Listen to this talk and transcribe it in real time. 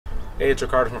Hey, it's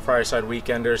Ricardo from Fireside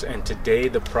Weekenders, and today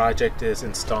the project is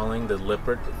installing the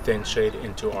Lippert thin shade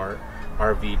into our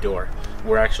RV door.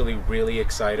 We're actually really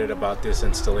excited about this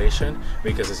installation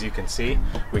because, as you can see,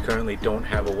 we currently don't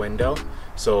have a window.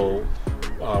 So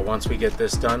once we get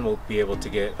this done, we'll be able to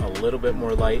get a little bit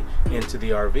more light into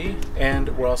the RV, and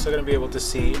we're also going to be able to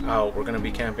see out. We're going to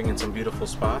be camping in some beautiful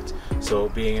spots, so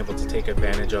being able to take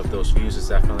advantage of those views is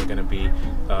definitely going to be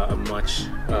a much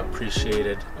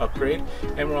appreciated upgrade.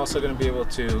 And we're also going to be able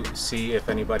to see if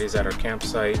anybody's at our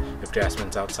campsite, if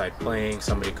Jasmine's outside playing,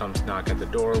 somebody comes knock at the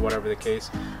door, whatever the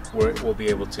case, we'll be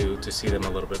able to see them a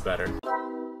little bit better.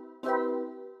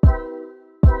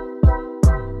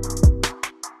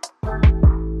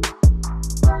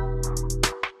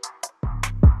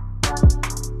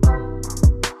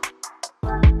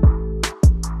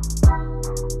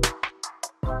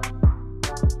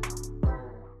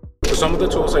 Some of the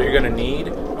tools that you're going to need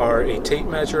are a tape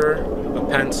measure, a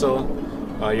pencil,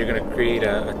 you're going to create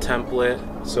a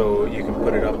template so you can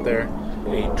put it up there,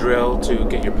 a drill to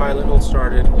get your pilot hole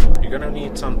started. You're going to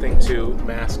need something to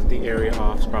mask the area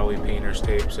off, probably painter's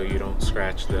tape so you don't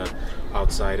scratch the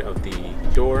outside of the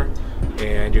door,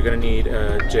 and you're going to need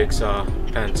a jigsaw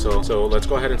pencil. So let's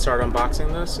go ahead and start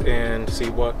unboxing this and see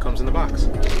what comes in the box.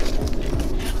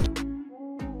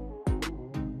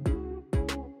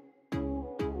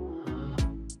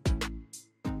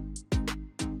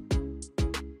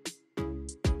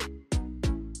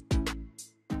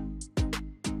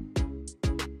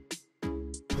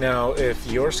 Now, if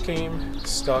yours came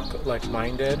stuck like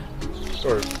mine did,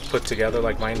 or put together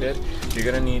like mine did, you're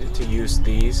going to need to use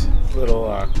these little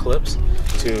clips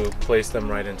to place them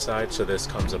right inside so this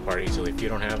comes apart easily. If you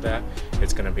don't have that,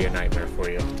 it's going to be a nightmare for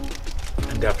you.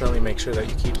 And definitely make sure that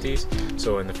you keep these,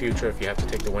 so in the future, if you have to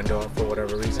take the window out for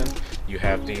whatever reason, you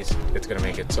have these. It's going to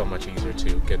make it so much easier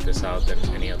to get this out than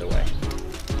any other way.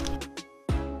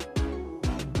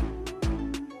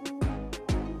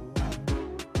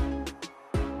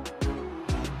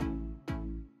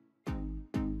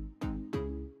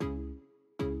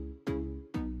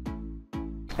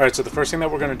 Alright, so the first thing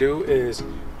that we're going to do is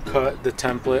cut the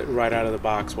template right out of the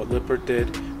box. What Lippert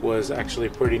did was actually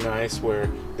pretty nice, where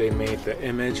they made the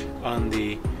image on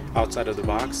the outside of the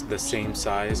box the same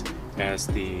size as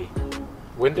the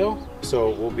window. So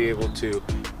we'll be able to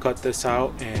cut this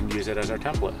out and use it as our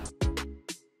template.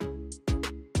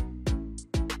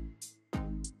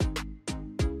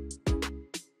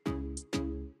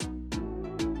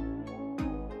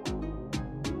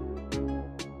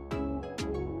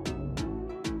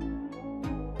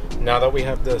 Now that we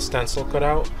have the stencil cut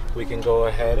out, we can go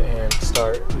ahead and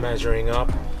start measuring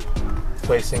up,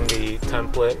 placing the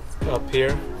template up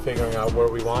here, figuring out where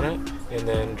we want it, and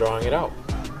then drawing it out.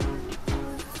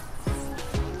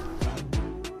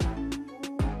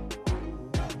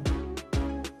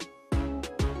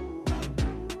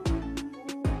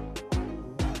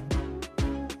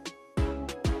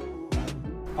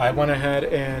 I went ahead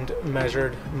and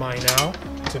measured mine out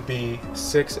to be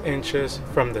 6 inches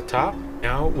from the top.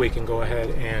 Now we can go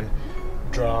ahead and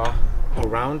draw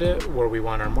around it where we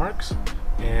want our marks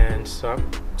and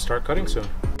start cutting soon.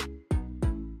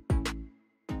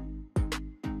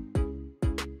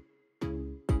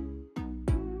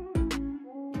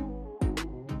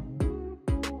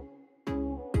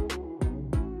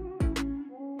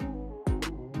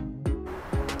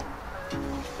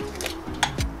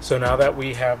 So now that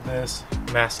we have this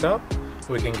masked up,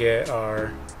 we can get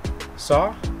our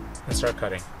saw and start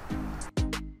cutting.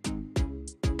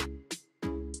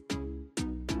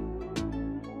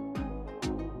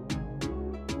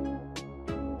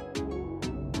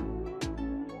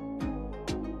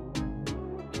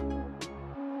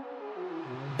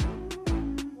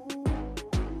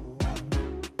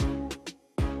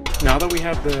 Now that we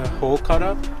have the hole cut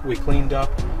up, we cleaned up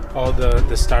all the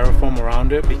styrofoam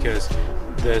around it, because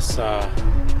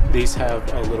these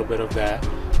have a little bit of that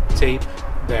tape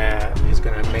that is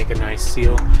going to make a nice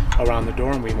seal around the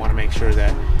door, and we want to make sure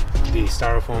that the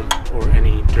styrofoam or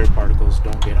any dirt particles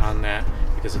don't get on that,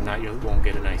 because if not, you won't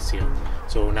get a nice seal.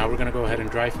 So now we're going to go ahead and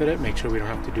dry fit it, make sure we don't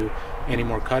have to do any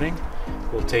more cutting.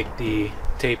 We'll take the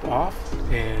tape off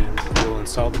and we'll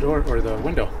install the door or the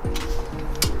window.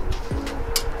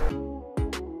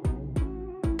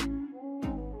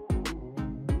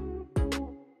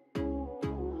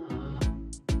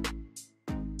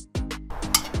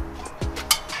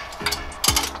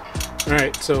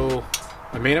 Alright, so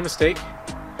I made a mistake.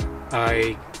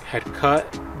 I had cut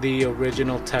the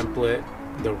original template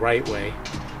the right way,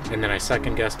 and then I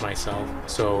second guessed myself,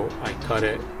 so I cut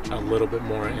it a little bit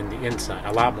more in the inside,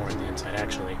 a lot more in the inside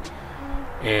actually,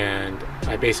 and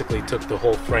I basically took the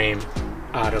whole frame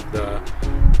out of the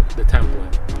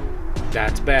template.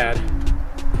 That's bad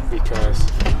because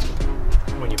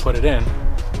when you put it in,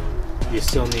 you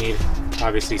still need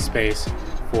obviously space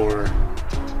for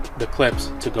the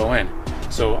clips to go in.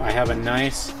 So I have a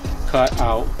nice cut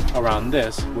out around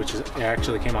this, which is, it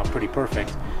actually came out pretty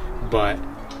perfect, but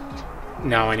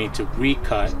now I need to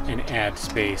recut and add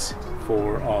space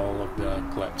for all of the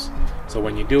clips. So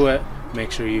when you do it, make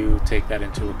sure you take that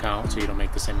into account so you don't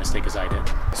make the same mistake as I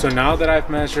did. So now that I've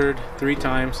measured 3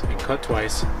 times and cut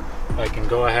twice, I can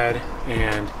go ahead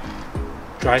and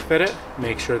dry fit it,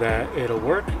 make sure that it'll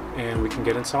work, and we can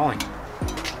get installing.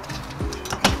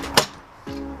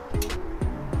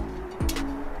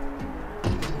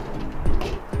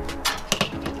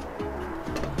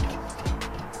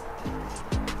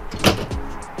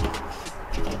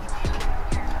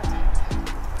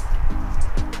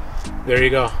 There you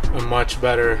go, a much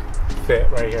better fit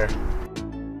right here.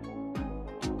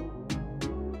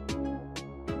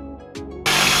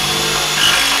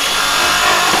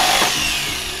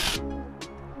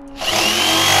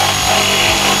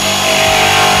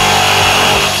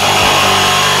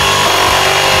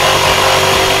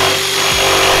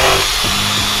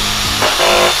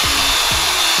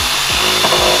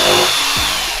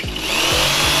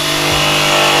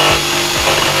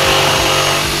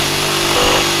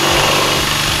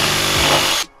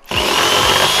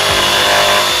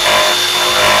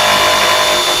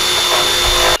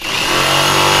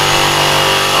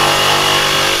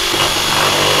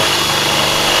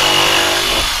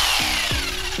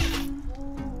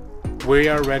 We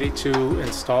are ready to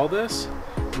install this.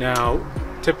 Now,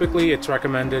 typically it's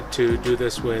recommended to do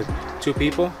this with 2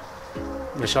 people.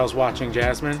 Michelle's watching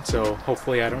Jasmine, so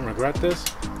hopefully I don't regret this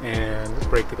and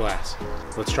break the glass.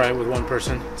 Let's try it with 1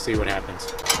 person, see what happens.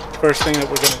 First thing that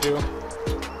we're gonna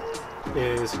do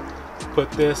is put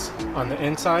this on the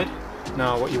inside.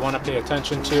 Now, what you want to pay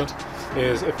attention to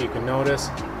is, if you can notice,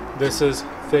 this is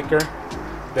thicker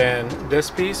than this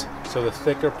piece, so the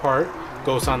thicker part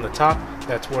goes on the top.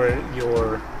 That's where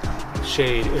your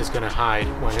shade is going to hide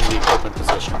when in the open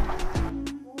position.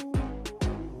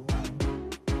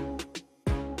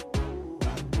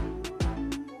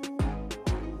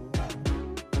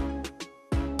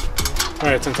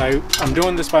 Alright, since I'm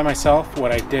doing this by myself,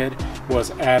 what I did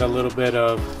was add a little bit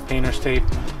of painter's tape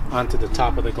onto the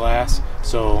top of the glass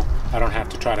so I don't have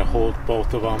to try to hold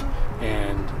both of them,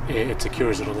 and it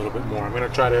secures it a little bit more. I'm going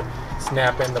to try to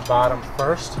snap in the bottom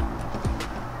first.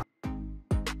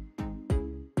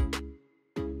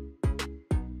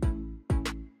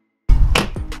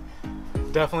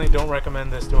 Definitely don't recommend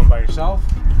this doing by yourself,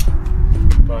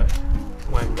 but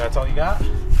when that's all you got,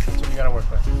 that's what you got to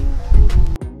work with.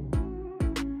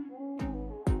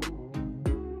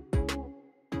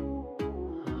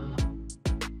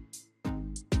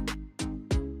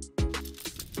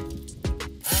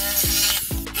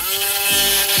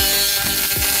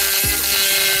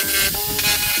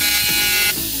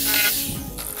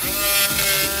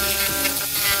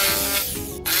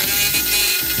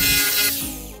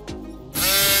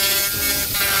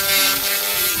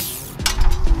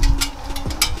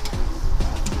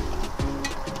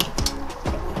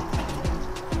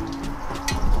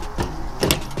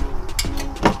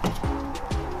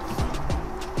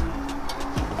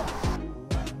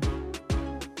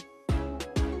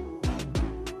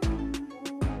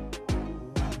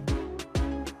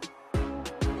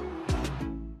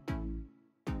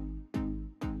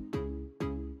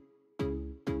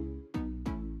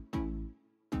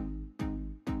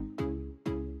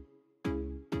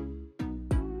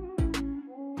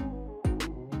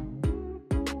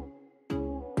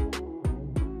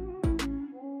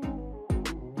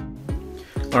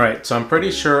 Alright, so I'm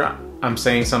pretty sure I'm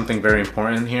saying something very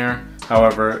important here.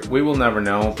 However, we will never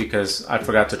know because I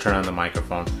forgot to turn on the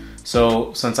microphone.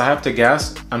 So since I have to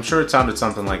guess, I'm sure it sounded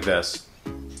something like this.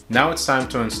 Now it's time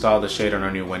to install the shade on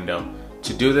our new window.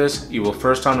 To do this, you will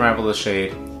first unravel the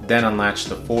shade, then unlatch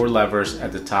the 4 levers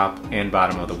at the top and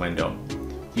bottom of the window.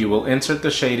 You will insert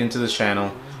the shade into the channel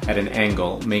at an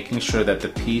angle, making sure that the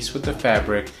piece with the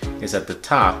fabric is at the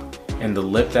top and the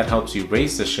lip that helps you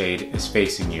raise the shade is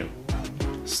facing you.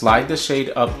 Slide the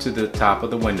shade up to the top of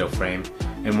the window frame,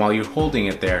 and while you're holding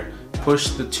it there, push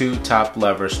the 2 top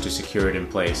levers to secure it in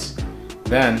place.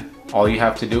 Then, all you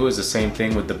have to do is the same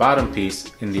thing with the bottom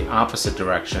piece in the opposite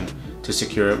direction to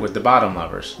secure it with the bottom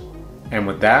levers. And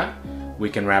with that, we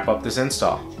can wrap up this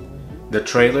install. The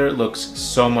trailer looks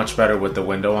so much better with the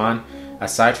window on.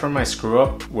 Aside from my screw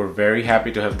up, we're very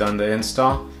happy to have done the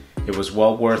install. It was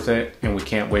well worth it, and we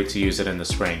can't wait to use it in the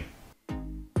spring.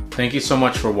 Thank you so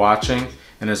much for watching.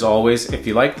 And as always, if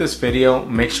you like this video,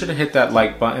 make sure to hit that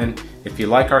like button. If you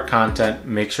like our content,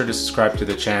 make sure to subscribe to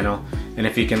the channel. And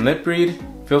if you can lip read,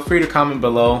 feel free to comment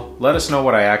below. Let us know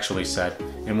what I actually said.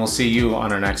 And we'll see you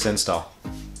on our next install.